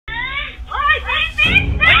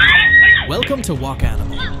Welcome to Walk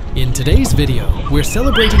Animal. In today's video, we're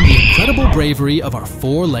celebrating the incredible bravery of our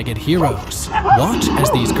four-legged heroes. Watch as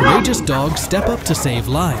these courageous dogs step up to save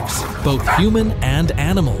lives, both human and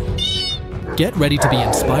animal. Get ready to be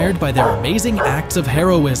inspired by their amazing acts of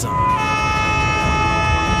heroism.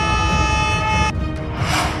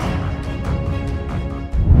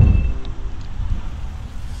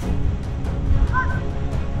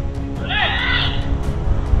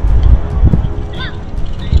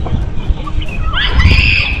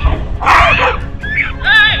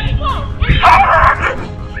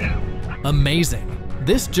 Amazing!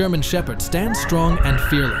 This German Shepherd stands strong and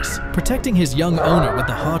fearless, protecting his young owner with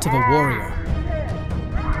the heart of a warrior.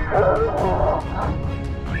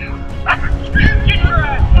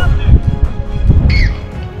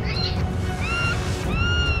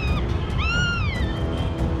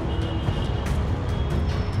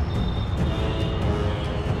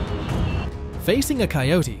 Facing a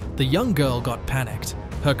coyote, the young girl got panicked.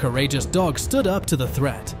 Her courageous dog stood up to the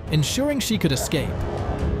threat, ensuring she could escape.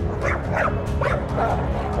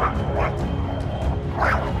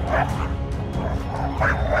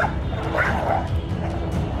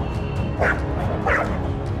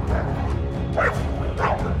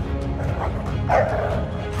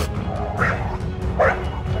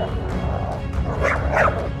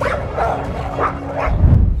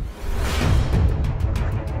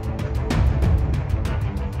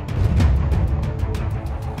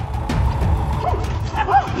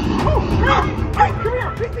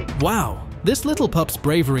 Wow, this little pup's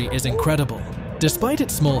bravery is incredible. Despite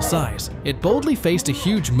its small size, it boldly faced a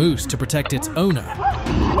huge moose to protect its owner.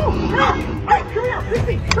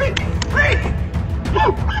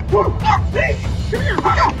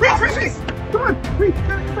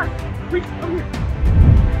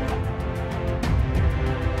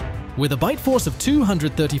 With a bite force of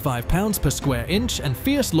 235 pounds per square inch and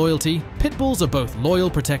fierce loyalty, pit bulls are both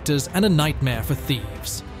loyal protectors and a nightmare for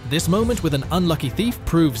thieves. This moment with an unlucky thief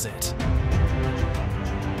proves it.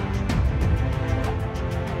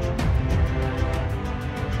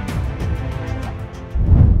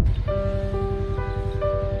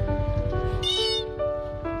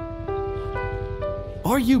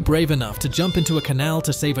 Are you brave enough to jump into a canal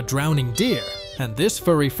to save a drowning deer? And this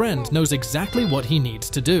furry friend knows exactly what he needs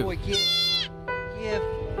to do. Boy, give.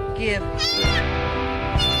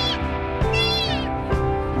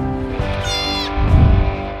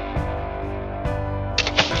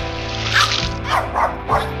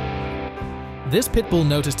 This pit bull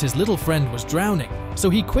noticed his little friend was drowning, so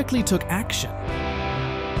he quickly took action.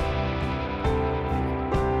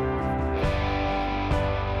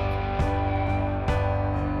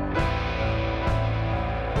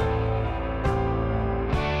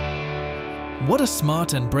 What a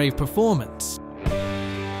smart and brave performance!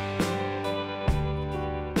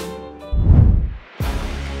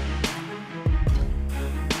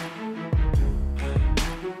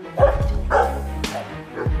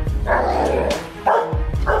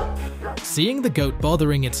 Seeing the goat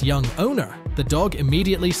bothering its young owner, the dog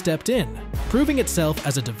immediately stepped in, proving itself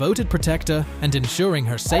as a devoted protector and ensuring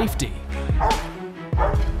her safety.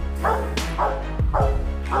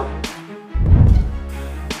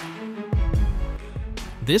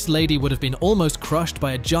 This lady would have been almost crushed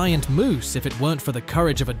by a giant moose if it weren't for the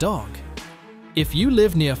courage of a dog. If you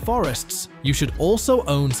live near forests, you should also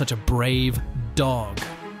own such a brave dog.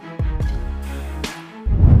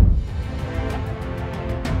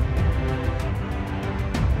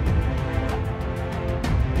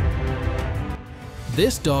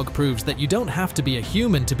 This dog proves that you don't have to be a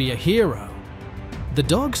human to be a hero. The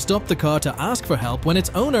dog stopped the car to ask for help when its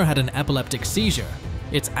owner had an epileptic seizure.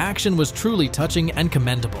 Its action was truly touching and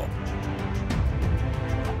commendable.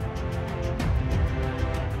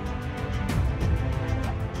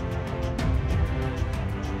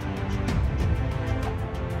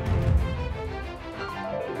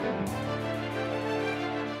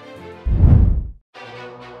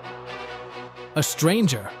 A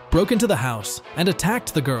stranger broke into the house and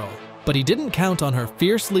attacked the girl, but he didn't count on her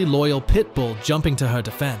fiercely loyal pit bull jumping to her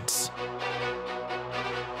defense.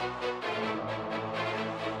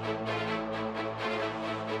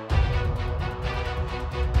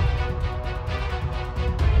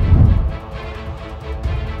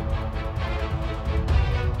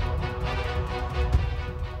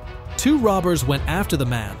 Two robbers went after the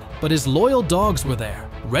man, but his loyal dogs were there,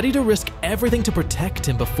 ready to risk everything to protect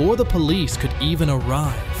him before the police could even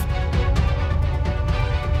arrive.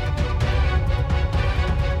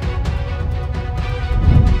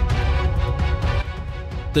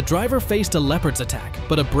 The driver faced a leopard's attack,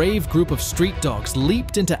 but a brave group of street dogs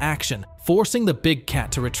leaped into action, forcing the big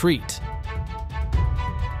cat to retreat.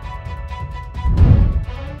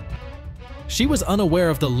 She was unaware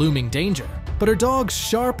of the looming danger, but her dog's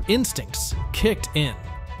sharp instincts kicked in.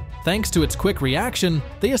 Thanks to its quick reaction,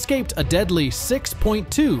 they escaped a deadly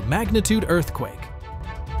 6.2 magnitude earthquake.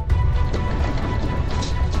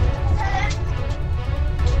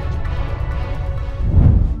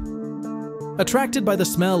 Attracted by the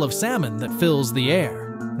smell of salmon that fills the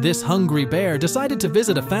air, this hungry bear decided to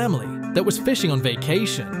visit a family that was fishing on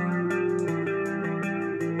vacation.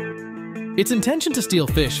 Its intention to steal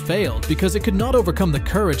fish failed because it could not overcome the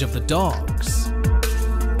courage of the dogs.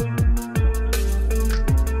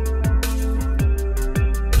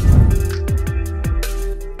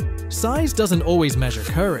 Size doesn't always measure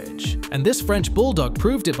courage, and this French bulldog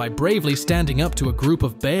proved it by bravely standing up to a group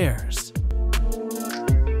of bears.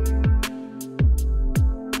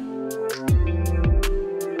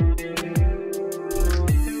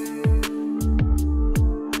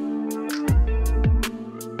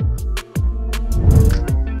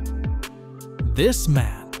 This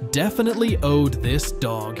man definitely owed this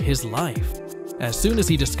dog his life. As soon as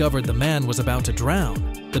he discovered the man was about to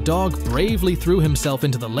drown, the dog bravely threw himself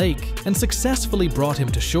into the lake and successfully brought him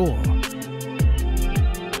to shore.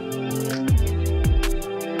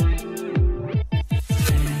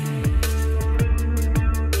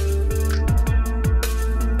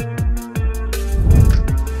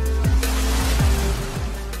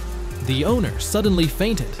 The owner suddenly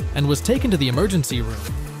fainted and was taken to the emergency room.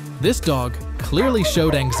 This dog clearly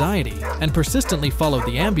showed anxiety and persistently followed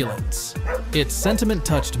the ambulance. Its sentiment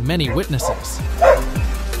touched many witnesses.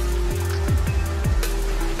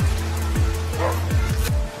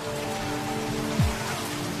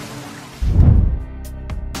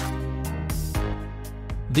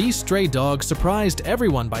 These stray dogs surprised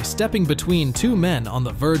everyone by stepping between two men on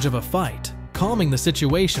the verge of a fight, calming the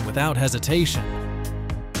situation without hesitation.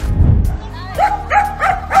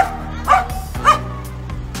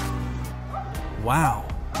 Wow,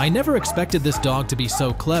 I never expected this dog to be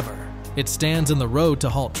so clever. It stands in the road to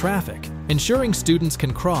halt traffic, ensuring students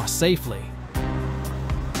can cross safely.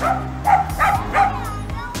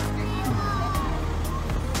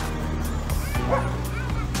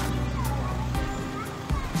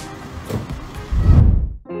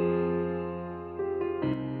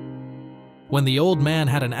 When the old man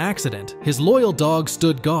had an accident, his loyal dog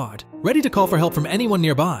stood guard, ready to call for help from anyone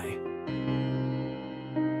nearby.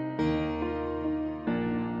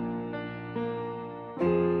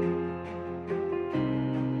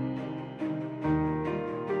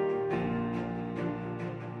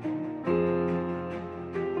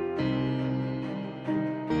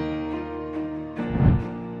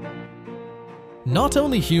 Not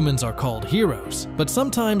only humans are called heroes, but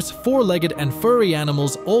sometimes four-legged and furry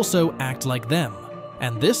animals also act like them.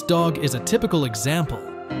 And this dog is a typical example.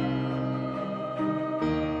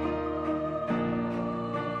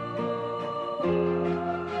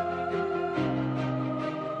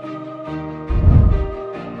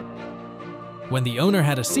 When the owner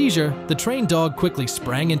had a seizure, the trained dog quickly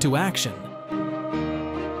sprang into action.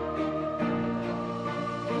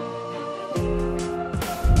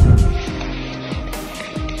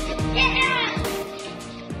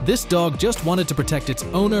 This dog just wanted to protect its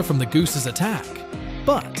owner from the goose's attack.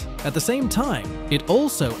 But at the same time, it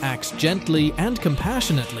also acts gently and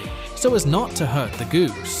compassionately so as not to hurt the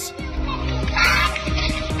goose.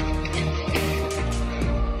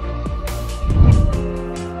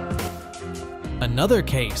 Another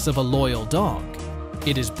case of a loyal dog.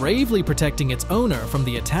 It is bravely protecting its owner from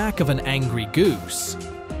the attack of an angry goose.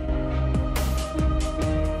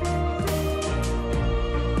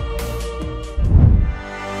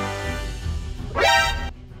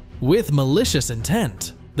 With malicious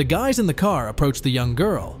intent, the guys in the car approached the young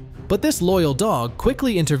girl, but this loyal dog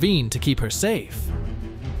quickly intervened to keep her safe.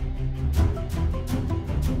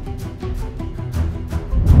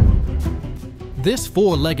 This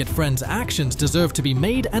four-legged friend's actions deserve to be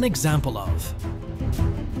made an example of.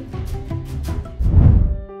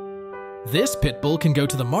 This pit bull can go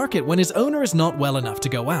to the market when his owner is not well enough to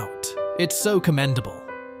go out. It's so commendable.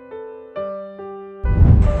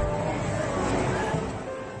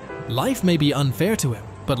 Life may be unfair to him,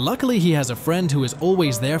 but luckily he has a friend who is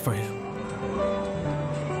always there for him.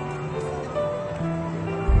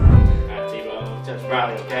 Just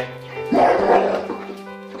rally, okay?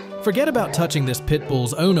 Forget about touching this pit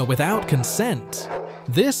bull's owner without consent.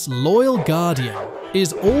 This loyal guardian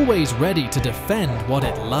is always ready to defend what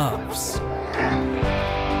it loves.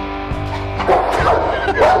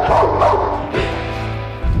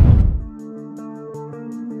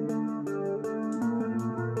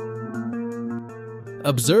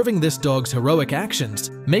 Observing this dog's heroic actions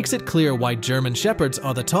makes it clear why German Shepherds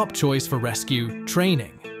are the top choice for rescue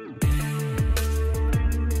training.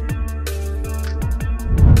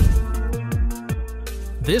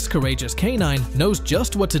 This courageous canine knows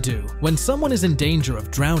just what to do when someone is in danger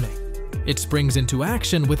of drowning. It springs into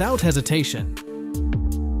action without hesitation.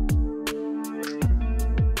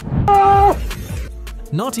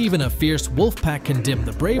 Not even a fierce wolf pack can dim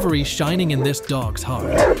the bravery shining in this dog's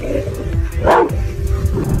heart.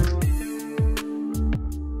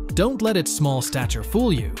 Don't let its small stature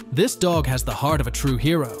fool you. This dog has the heart of a true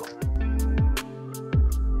hero.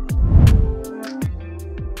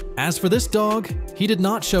 As for this dog, he did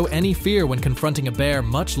not show any fear when confronting a bear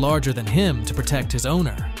much larger than him to protect his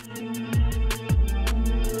owner.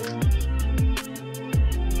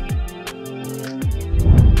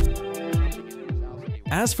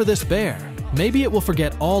 As for this bear, maybe it will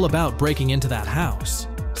forget all about breaking into that house,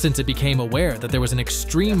 since it became aware that there was an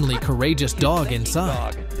extremely courageous dog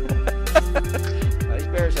inside. These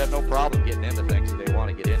bears have no problem getting into things that they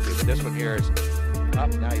want to get into, but this one here is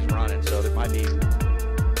up, now he's running, so there might be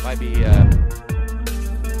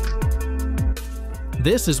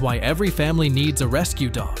This is why every family needs a rescue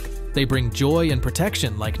dog. They bring joy and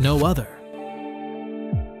protection like no other.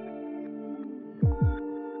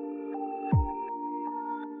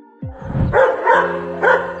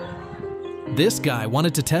 This guy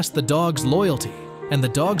wanted to test the dog's loyalty, and the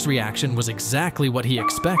dog's reaction was exactly what he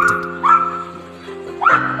expected.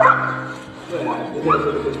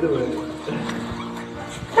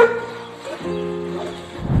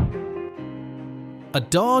 A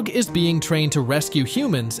dog is being trained to rescue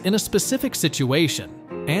humans in a specific situation,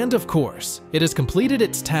 and of course, it has completed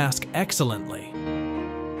its task excellently.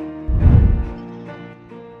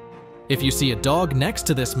 If you see a dog next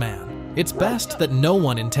to this man, it's best that no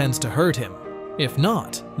one intends to hurt him. If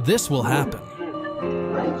not, this will happen.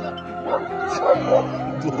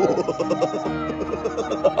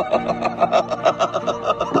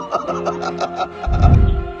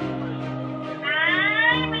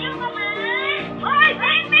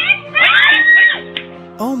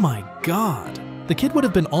 Oh my God! The kid would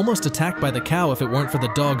have been almost attacked by the cow if it weren't for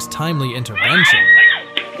the dog's timely intervention.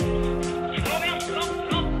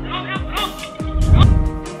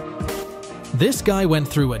 This guy went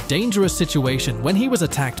through a dangerous situation when he was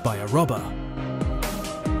attacked by a robber.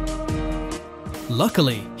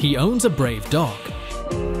 Luckily, he owns a brave dog.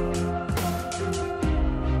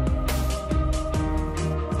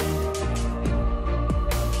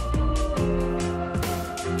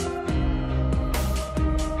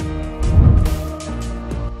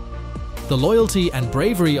 The loyalty and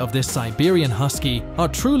bravery of this Siberian Husky are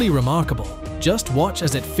truly remarkable. Just watch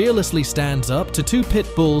as it fearlessly stands up to two pit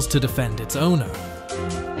bulls to defend its owner.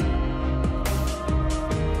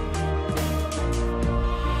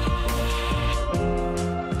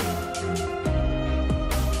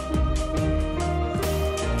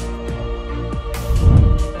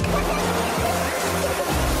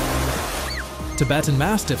 Tibetan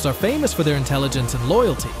Mastiffs are famous for their intelligence and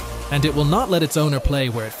loyalty, and it will not let its owner play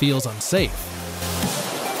where it feels unsafe.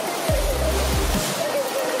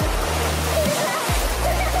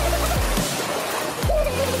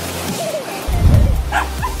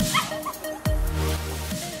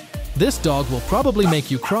 This dog will probably make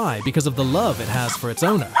you cry because of the love it has for its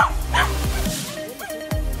owner.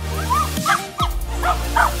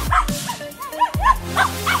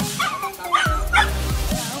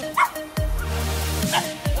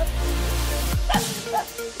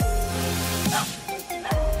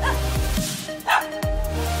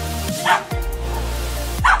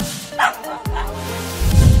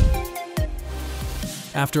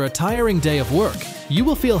 After a tiring day of work, you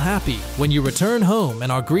will feel happy when you return home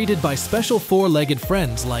and are greeted by special four-legged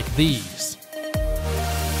friends like these.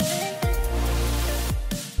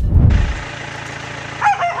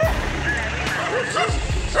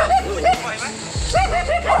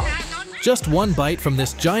 Just one bite from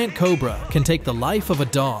this giant cobra can take the life of a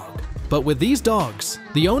dog. But with these dogs,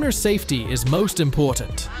 the owner's safety is most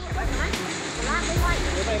important.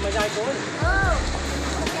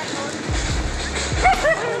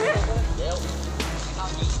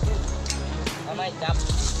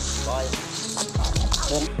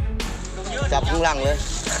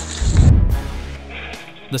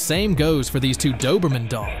 The same goes for these two Doberman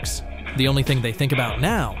dogs. The only thing they think about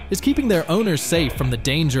now is keeping their owners safe from the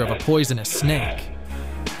danger of a poisonous snake.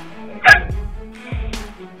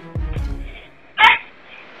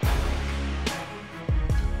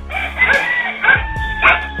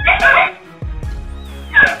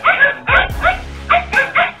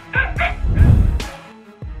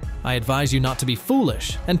 I advise you not to be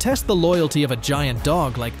foolish and test the loyalty of a giant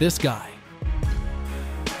dog like this guy.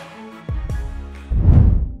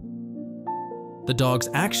 The dog's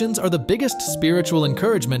actions are the biggest spiritual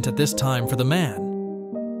encouragement at this time for the man.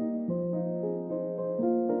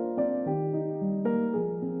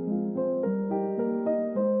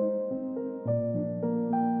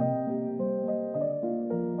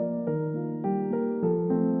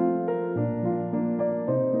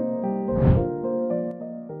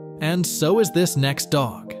 and so is this next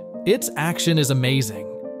dog. Its action is amazing.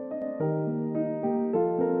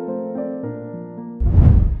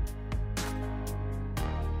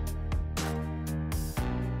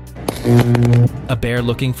 A bear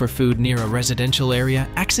looking for food near a residential area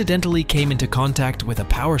accidentally came into contact with a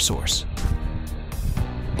power source.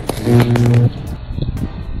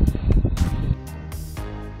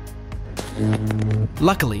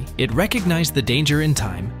 Luckily, it recognized the danger in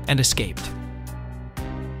time and escaped.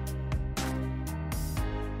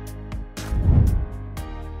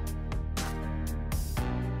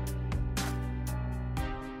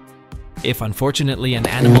 If unfortunately an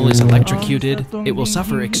animal is electrocuted, it will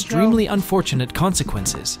suffer extremely unfortunate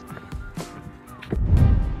consequences.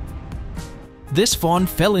 This fawn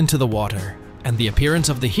fell into the water, and the appearance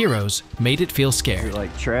of the heroes made it feel scared.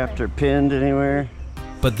 Like trapped or pinned anywhere?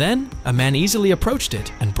 But then, a man easily approached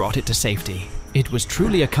it and brought it to safety. It was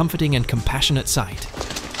truly a comforting and compassionate sight.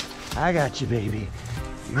 I got you, baby.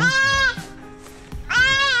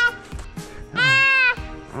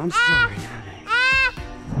 I'm sorry, honey.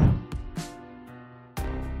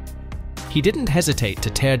 He didn't hesitate to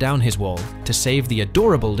tear down his wall to save the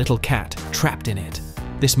adorable little cat trapped in it.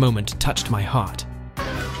 This moment touched my heart.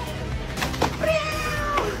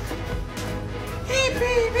 Hey,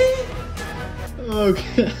 baby! Oh,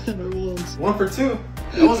 God. 1 for 2.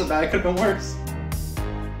 That wasn't bad. It could have been worse.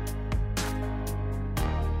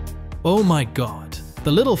 Oh my God.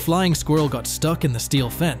 The little flying squirrel got stuck in the steel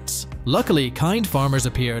fence. Luckily, kind farmers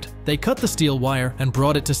appeared. They cut the steel wire and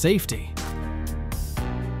brought it to safety.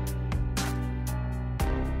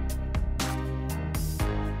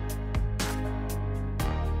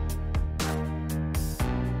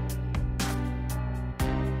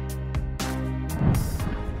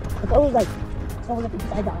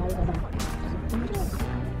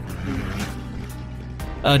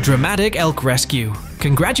 A dramatic elk rescue.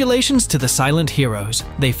 Congratulations to the silent heroes.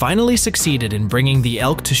 They finally succeeded in bringing the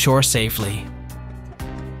elk to shore safely.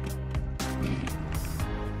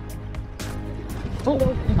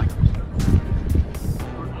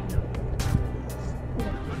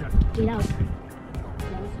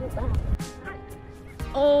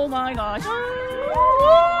 Oh my gosh.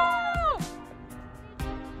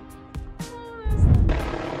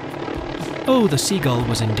 Oh, the seagull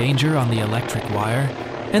was in danger on the electric wire,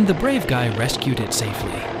 and the brave guy rescued it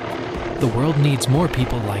safely. The world needs more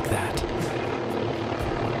people like that.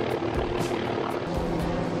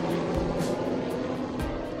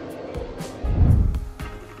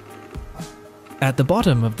 At the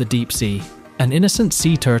bottom of the deep sea, an innocent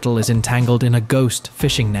sea turtle is entangled in a ghost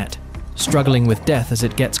fishing net, struggling with death as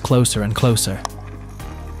it gets closer and closer.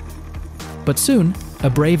 But soon, a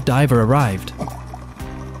brave diver arrived.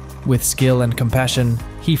 With skill and compassion,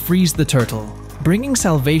 he frees the turtle, bringing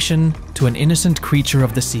salvation to an innocent creature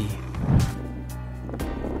of the sea.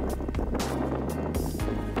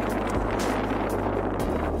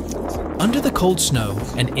 Under the cold snow,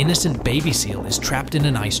 an innocent baby seal is trapped in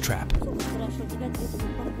an ice trap.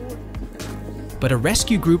 But a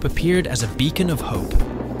rescue group appeared as a beacon of hope.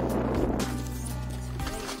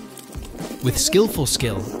 With skillful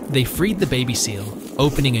skill, they freed the baby seal,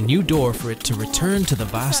 opening a new door for it to return to the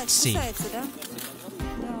vast sea.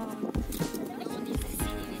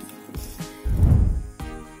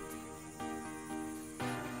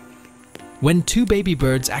 When 2 baby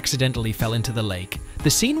birds accidentally fell into the lake, the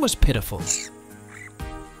scene was pitiful.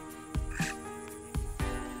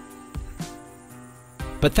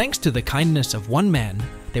 But thanks to the kindness of one man,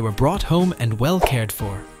 they were brought home and well cared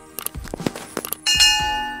for.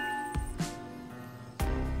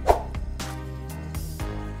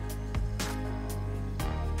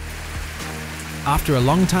 After a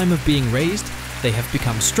long time of being raised, they have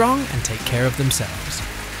become strong and take care of themselves.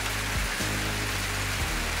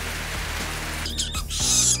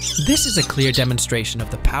 This is a clear demonstration of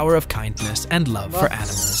the power of kindness and love for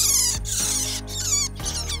animals.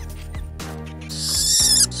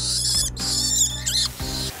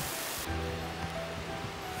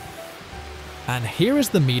 And here is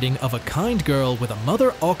the meeting of a kind girl with a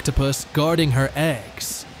mother octopus guarding her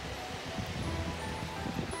eggs.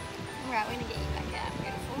 Alright, we're gonna get you back out,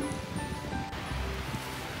 beautiful.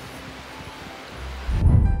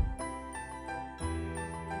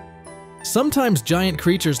 Sometimes giant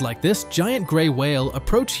creatures like this giant gray whale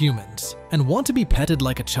approach humans and want to be petted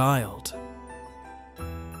like a child.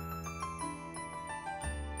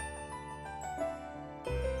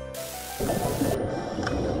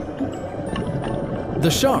 The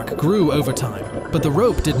shark grew over time, but the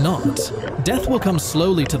rope did not. Death will come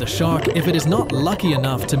slowly to the shark if it is not lucky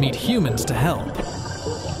enough to meet humans to help.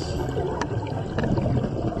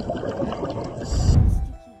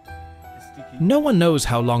 No one knows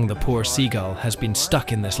how long the poor seagull has been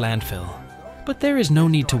stuck in this landfill. But there is no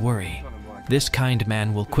need to worry. This kind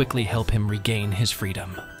man will quickly help him regain his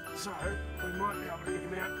freedom. So, we might be able to get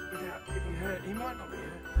him out without getting hurt. He might not be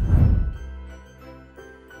hurt.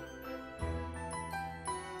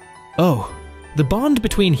 Oh, the bond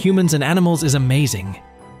between humans and animals is amazing.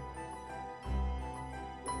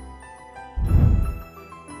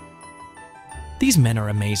 These men are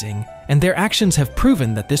amazing, and their actions have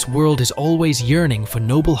proven that this world is always yearning for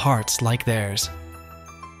noble hearts like theirs.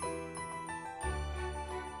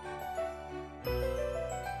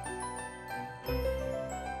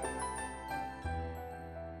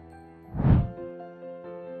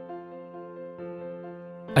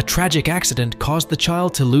 A tragic accident caused the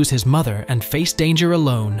child to lose his mother and face danger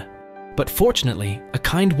alone. But fortunately, a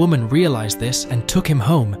kind woman realized this and took him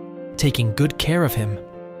home, taking good care of him.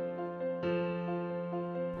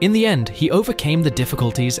 In the end, he overcame the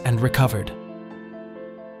difficulties and recovered.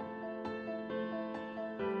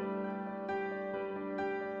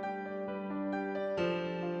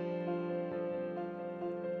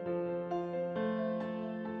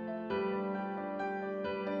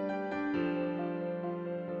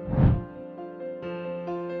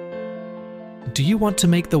 Do you want to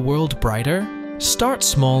make the world brighter? Start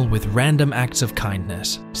small with random acts of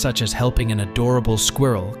kindness, such as helping an adorable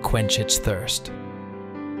squirrel quench its thirst.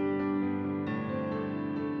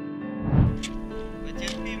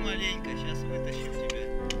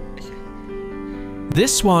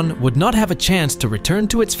 This swan would not have a chance to return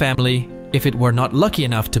to its family if it were not lucky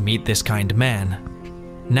enough to meet this kind man.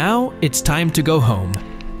 Now it's time to go home.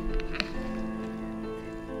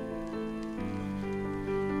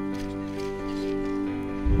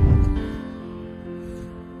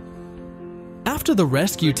 After the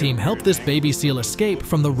rescue team helped this baby seal escape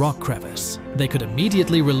from the rock crevice, they could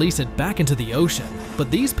immediately release it back into the ocean, but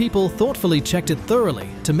these people thoughtfully checked it thoroughly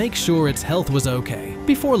to make sure its health was okay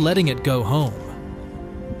before letting it go home.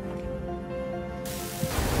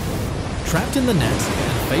 Trapped in the net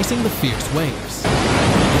and facing the fierce waves,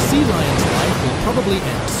 the sea lion's life will probably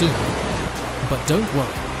end soon. But don't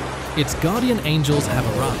worry, its guardian angels have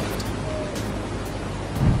arrived.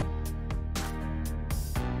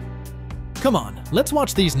 Come on, let's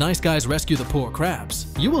watch these nice guys rescue the poor crabs.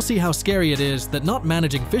 You will see how scary it is that not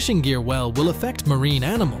managing fishing gear well will affect marine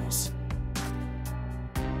animals.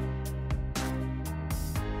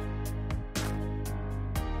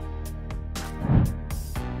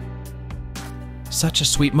 Such a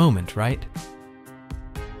sweet moment, right?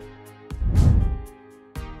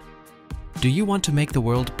 Do you want to make the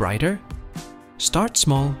world brighter? Start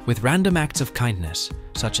small with random acts of kindness,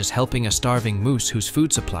 such as helping a starving moose whose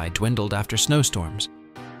food supply dwindled after snowstorms.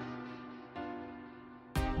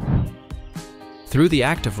 Through the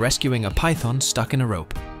act of rescuing a python stuck in a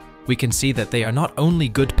rope, we can see that they are not only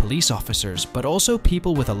good police officers, but also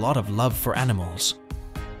people with a lot of love for animals.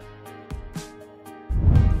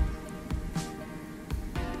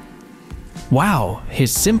 Wow,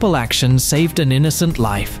 his simple action saved an innocent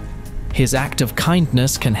life. His act of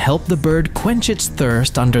kindness can help the bird quench its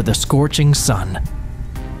thirst under the scorching sun.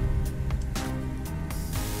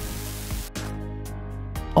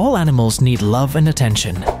 All animals need love and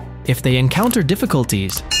attention. If they encounter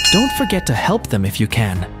difficulties, don't forget to help them if you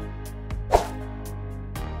can.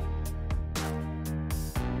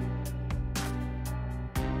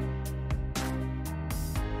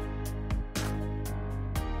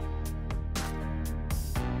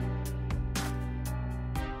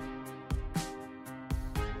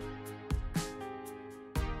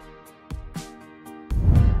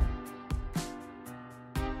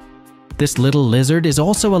 This little lizard is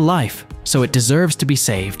also a life, so it deserves to be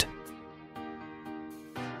saved.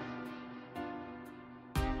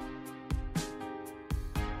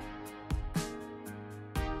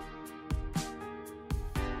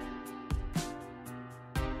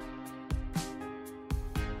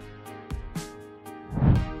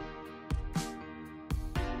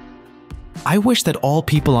 I wish that all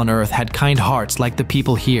people on Earth had kind hearts like the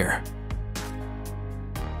people here.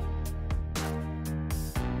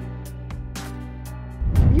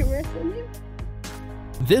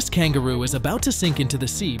 This kangaroo is about to sink into the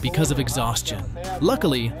sea because of exhaustion.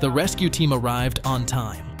 Luckily, the rescue team arrived on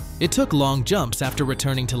time. It took long jumps after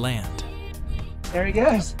returning to land. There he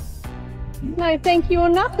goes. No, thank you or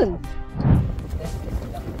nothing.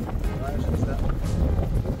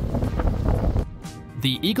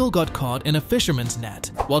 The eagle got caught in a fisherman's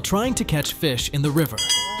net while trying to catch fish in the river.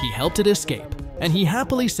 He helped it escape, and he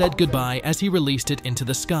happily said goodbye as he released it into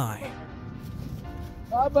the sky.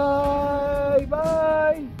 Bye-bye!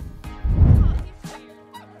 Bye!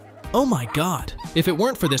 Oh my god! If it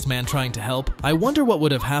weren't for this man trying to help, I wonder what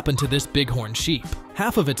would have happened to this bighorn sheep.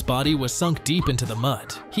 Half of its body was sunk deep into the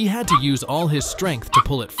mud. He had to use all his strength to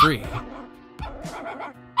pull it free.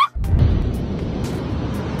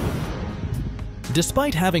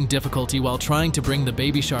 Despite having difficulty while trying to bring the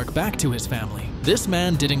baby shark back to his family, this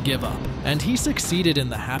man didn't give up, and he succeeded in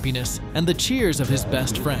the happiness and the cheers of his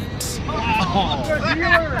best friends.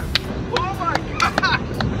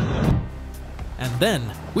 And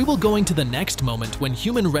then, we will go into the next moment when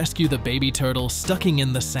humans rescue the baby turtle stucking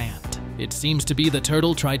in the sand. It seems to be the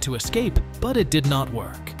turtle tried to escape, but it did not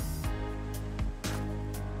work.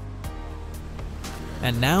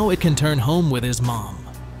 And now it can turn home with his mom.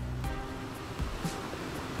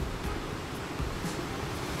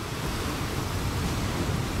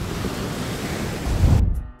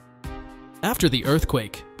 After the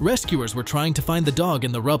earthquake, rescuers were trying to find the dog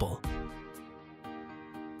in the rubble.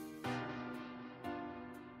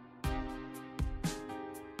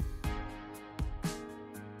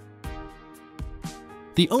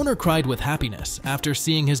 The owner cried with happiness after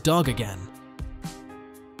seeing his dog again.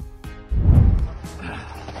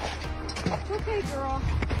 Okay, girl.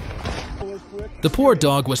 The poor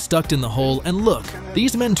dog was stuck in the hole, and look,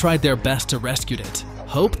 these men tried their best to rescue it.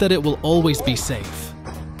 Hope that it will always be safe.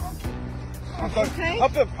 Okay?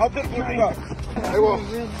 Help him look up. I will.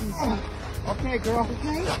 Okay, girl.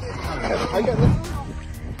 Okay? I got this.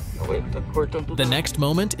 The next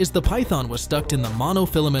moment is the python was stuck in the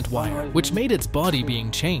monofilament wire, which made its body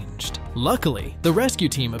being changed. Luckily, the rescue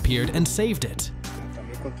team appeared and saved it.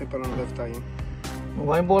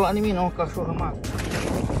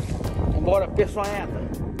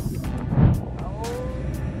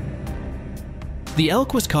 The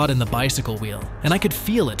elk was caught in the bicycle wheel, and I could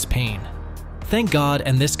feel its pain. Thank God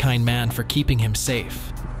and this kind man for keeping him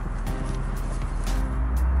safe.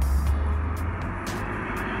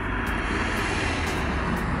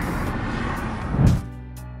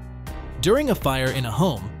 During a fire in a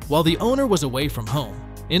home, while the owner was away from home,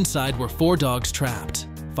 inside were 4 dogs trapped.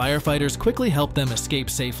 Firefighters quickly helped them escape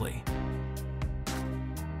safely.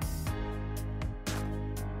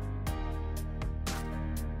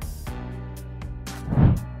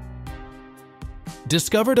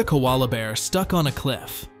 Discovered a koala bear stuck on a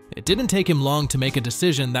cliff. It didn't take him long to make a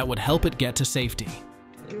decision that would help it get to safety.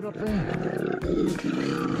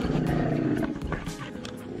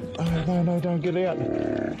 No, don't get out.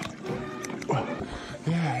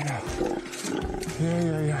 Yeah.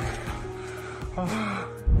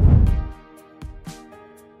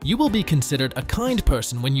 You will be considered a kind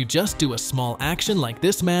person when you just do a small action like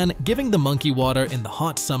this man giving the monkey water in the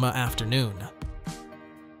hot summer afternoon.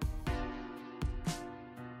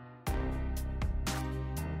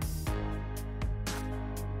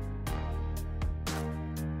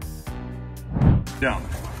 Down.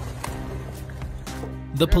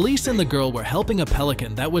 The police and the girl were helping a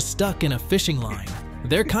pelican that was stuck in a fishing line.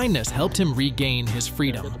 Their kindness helped him regain his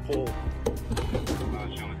freedom.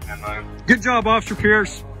 Good job, Officer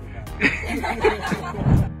Pierce.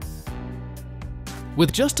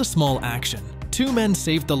 With just a small action, 2 men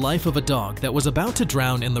saved the life of a dog that was about to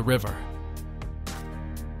drown in the river.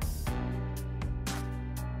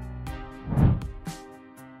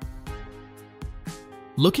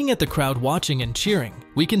 Looking at the crowd watching and cheering,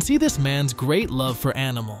 we can see this man's great love for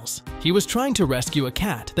animals. He was trying to rescue a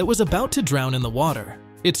cat that was about to drown in the water.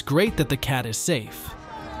 It's great that the cat is safe.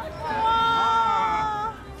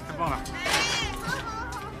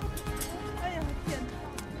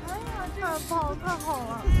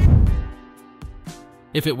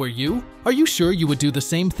 If it were you, are you sure you would do the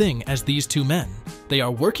same thing as these 2 men? They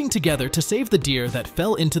are working together to save the deer that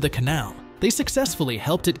fell into the canal. They successfully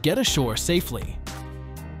helped it get ashore safely.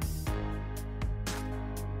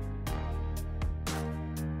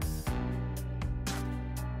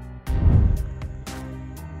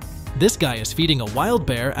 This guy is feeding a wild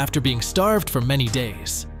bear after being starved for many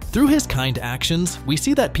days. Through his kind actions, we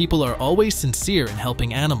see that people are always sincere in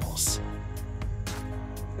helping animals.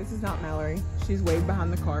 This is not Mallory. She's way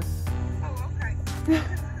behind the car. Oh, okay.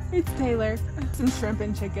 It's Taylor. Some shrimp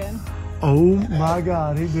and chicken. Oh my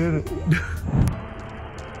God, he did it.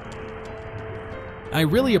 I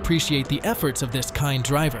really appreciate the efforts of this kind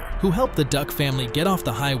driver who helped the duck family get off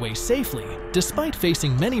the highway safely despite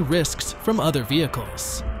facing many risks from other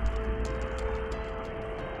vehicles.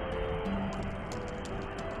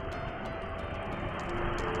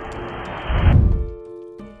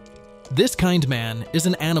 This kind man is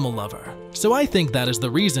an animal lover, so I think that is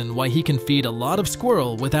the reason why he can feed a lot of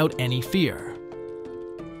squirrel without any fear.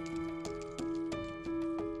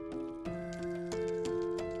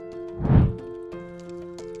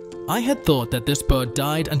 I had thought that this bird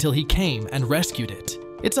died until he came and rescued it.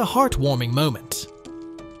 It's a heartwarming moment.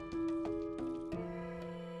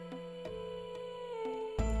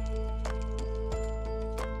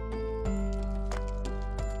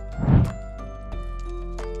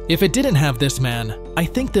 If it didn't have this man, I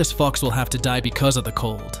think this fox will have to die because of the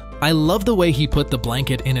cold. I love the way he put the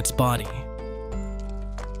blanket in its body.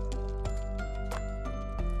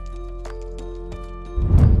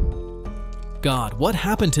 God, what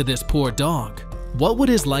happened to this poor dog? What would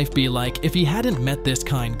his life be like if he hadn't met this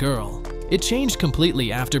kind girl? It changed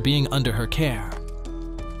completely after being under her care.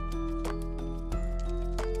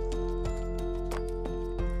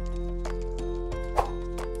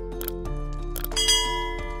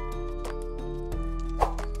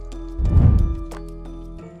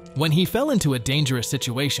 When he fell into a dangerous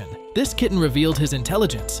situation, this kitten revealed his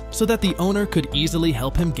intelligence so that the owner could easily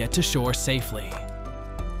help him get to shore safely.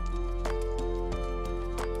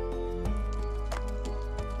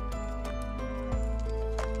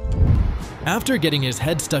 After getting his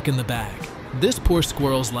head stuck in the bag, this poor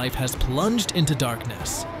squirrel's life has plunged into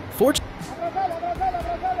darkness. Fortunately,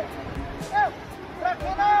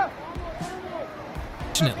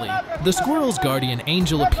 the squirrel's guardian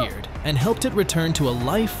angel appeared and helped it return to a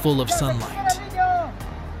life full of sunlight.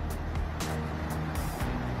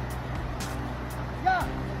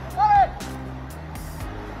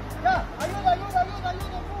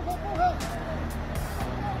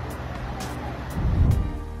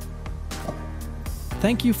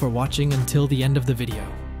 Thank you for watching until the end of the video.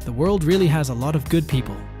 The world really has a lot of good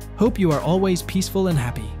people. Hope you are always peaceful and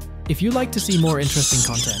happy. If you'd like to see more interesting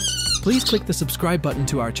content, please click the subscribe button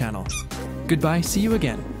to our channel. Goodbye, see you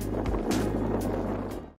again.